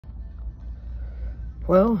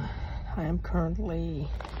Well, I am currently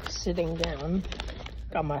sitting down.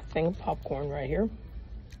 Got my thing of popcorn right here,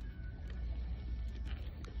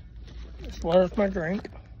 as well as my drink.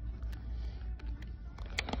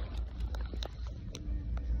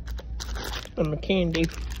 And my candy.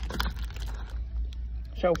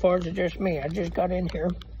 So far, it's just me. I just got in here,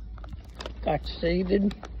 got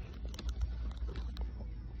seated.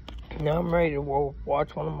 Now I'm ready to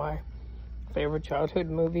watch one of my favorite childhood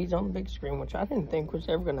movies on the big screen, which I didn't think was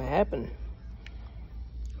ever going to happen.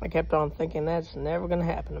 I kept on thinking that's never going to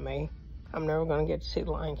happen to me. I'm never going to get to see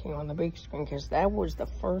The Lion King on the big screen, because that was the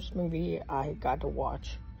first movie I got to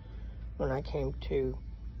watch when I came to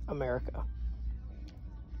America.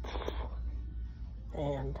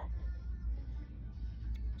 And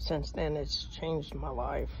since then, it's changed my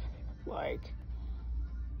life. Like,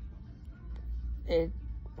 it's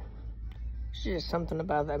just something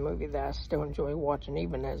about that movie that I still enjoy watching,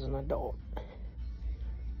 even as an adult.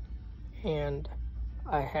 And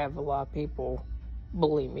I have a lot of people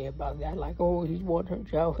bully me about that, like, oh, he's watching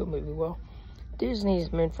a childhood movie. Well, Disney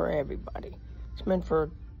is meant for everybody. It's meant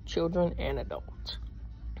for children and adults.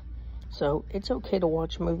 So it's okay to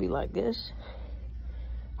watch a movie like this.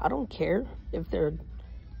 I don't care if they're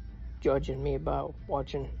judging me about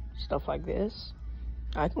watching stuff like this.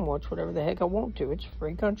 I can watch whatever the heck I want to. It's a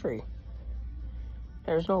free country.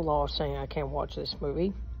 There's no law saying I can't watch this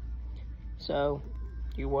movie. So,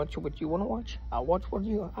 you watch what you want to watch. I'll watch what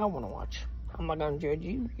I want to watch. I'm not going to judge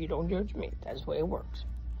you. You don't judge me. That's the way it works.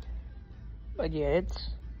 But yeah,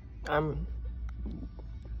 I'm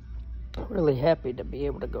really happy to be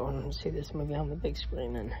able to go and see this movie on the big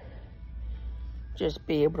screen and just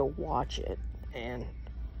be able to watch it. And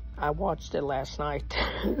I watched it last night.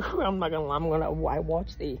 I'm not gonna lie. I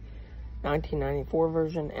watched the 1994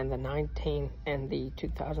 version and the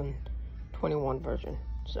 2021 version.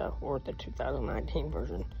 So, or the 2019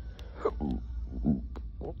 version.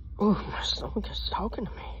 Oh, my stomach is talking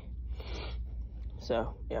to me.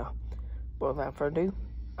 So, yeah. Well, without further ado,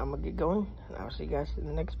 I'm gonna get going, and I'll see you guys in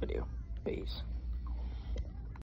the next video. Peace.